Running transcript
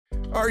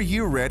Are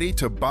you ready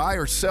to buy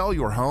or sell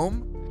your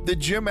home? The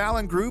Jim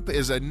Allen Group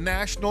is a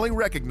nationally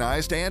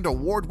recognized and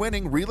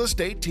award-winning real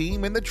estate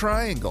team in the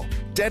Triangle,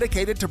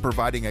 dedicated to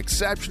providing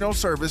exceptional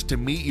service to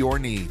meet your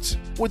needs.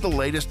 With the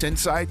latest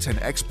insights and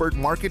expert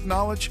market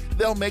knowledge,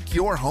 they'll make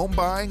your home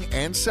buying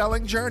and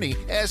selling journey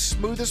as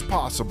smooth as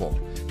possible.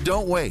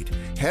 Don't wait.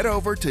 Head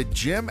over to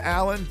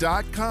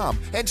jimallen.com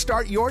and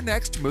start your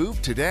next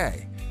move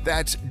today.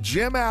 That's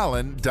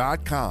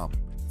jimallen.com.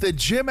 The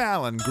Jim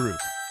Allen Group,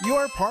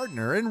 your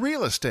partner in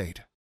real estate.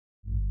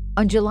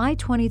 On July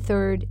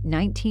 23,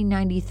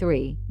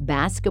 1993,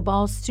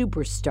 basketball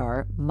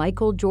superstar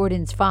Michael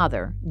Jordan's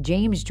father,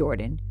 James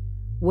Jordan,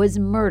 was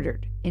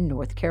murdered in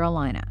North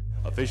Carolina.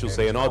 Officials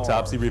say an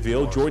autopsy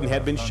revealed Jordan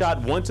had been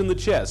shot once in the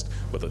chest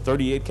with a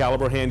 .38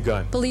 caliber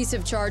handgun. Police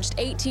have charged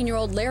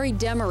 18-year-old Larry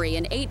Demery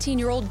and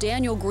 18-year-old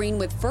Daniel Green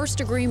with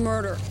first-degree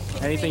murder.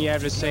 Anything you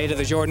have to say to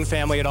the Jordan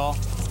family at all?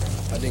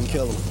 I didn't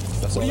kill him.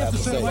 That's all I have to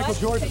say. Michael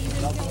Jordan.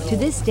 To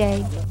this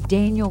day,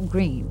 Daniel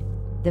Green,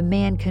 the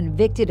man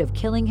convicted of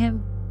killing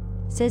him,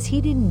 says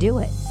he didn't do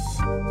it.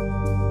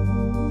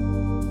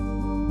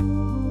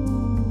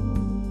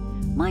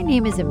 My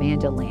name is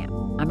Amanda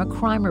Lamb. I'm a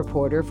crime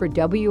reporter for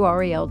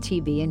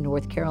WRAL-TV in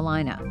North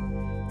Carolina.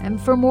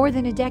 And for more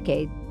than a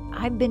decade,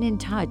 I've been in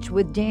touch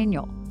with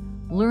Daniel,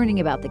 learning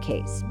about the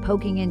case,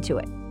 poking into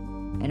it.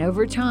 And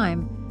over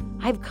time,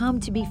 I've come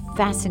to be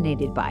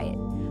fascinated by it,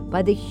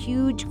 by the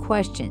huge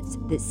questions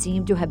that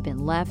seem to have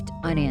been left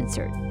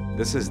unanswered.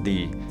 This is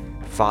the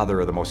father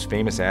of the most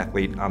famous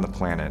athlete on the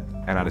planet,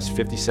 and on his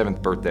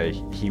 57th birthday,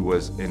 he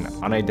was an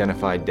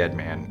unidentified dead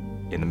man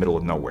in the middle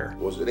of nowhere.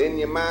 Was it in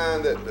your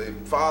mind that the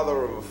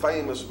father of a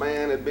famous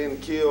man had been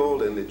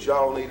killed and that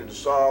y'all needed to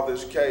solve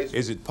this case?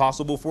 Is it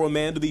possible for a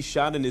man to be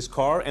shot in his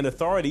car and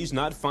authorities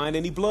not find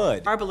any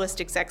blood? Our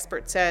ballistics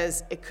expert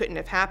says it couldn't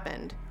have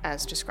happened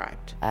as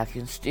described. I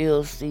can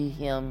still see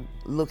him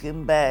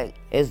looking back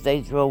as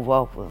they drove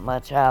off with my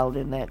child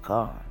in that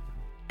car.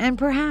 And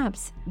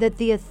perhaps that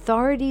the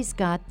authorities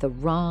got the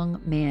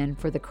wrong man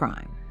for the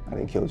crime. I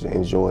didn't kill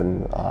James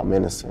Jordan. I'm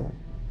innocent.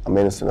 I'm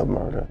innocent of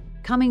murder.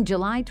 Coming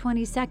July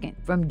 22nd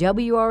from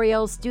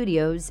WRAL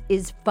Studios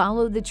is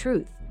Follow the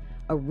Truth,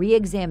 a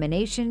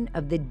re-examination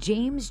of the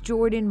James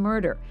Jordan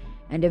murder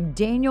and of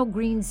Daniel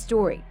Green's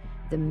story,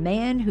 the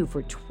man who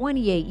for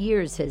 28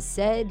 years has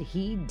said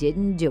he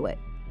didn't do it.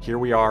 Here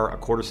we are a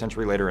quarter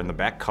century later, and the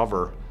back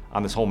cover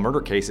on this whole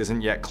murder case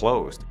isn't yet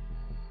closed.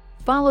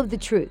 Follow the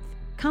Truth,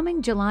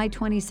 coming July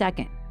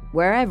 22nd,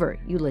 wherever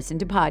you listen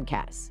to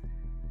podcasts.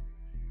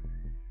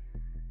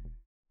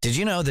 Did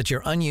you know that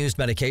your unused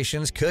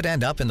medications could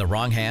end up in the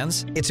wrong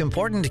hands? It's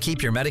important to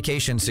keep your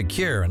medications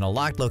secure in a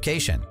locked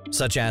location,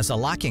 such as a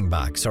locking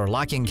box or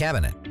locking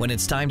cabinet. When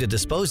it's time to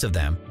dispose of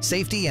them,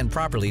 safely and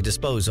properly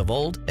dispose of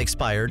old,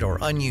 expired, or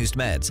unused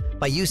meds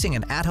by using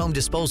an at-home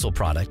disposal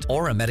product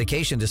or a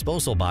medication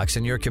disposal box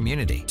in your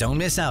community. Don't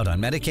miss out on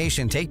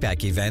medication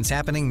take-back events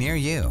happening near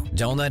you.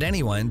 Don't let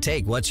anyone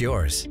take what's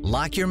yours.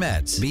 Lock your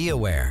meds. Be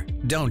aware.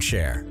 Don't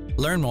share.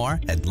 Learn more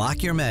at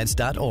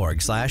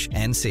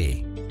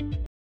lockyourmeds.org/NC.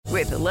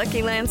 With the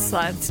Lucky Land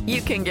Slots,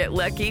 you can get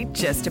lucky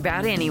just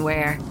about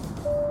anywhere.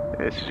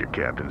 This is your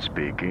captain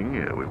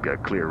speaking. We've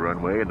got clear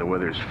runway and the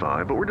weather's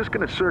fine, but we're just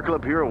going to circle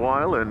up here a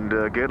while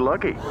and get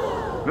lucky.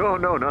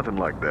 No, nothing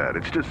like that.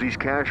 It's just these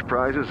cash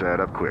prizes add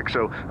up quick.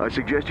 So I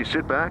suggest you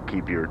sit back,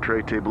 keep your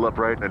tray table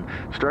upright, and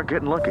start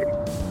getting lucky.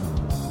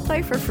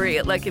 Play for free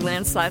at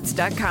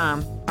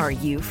LuckyLandSlots.com. Are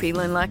you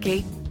feeling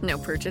lucky? No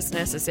purchase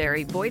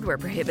necessary. Void where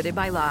prohibited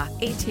by law.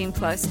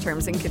 18+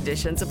 terms and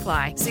conditions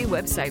apply. See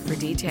website for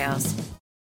details.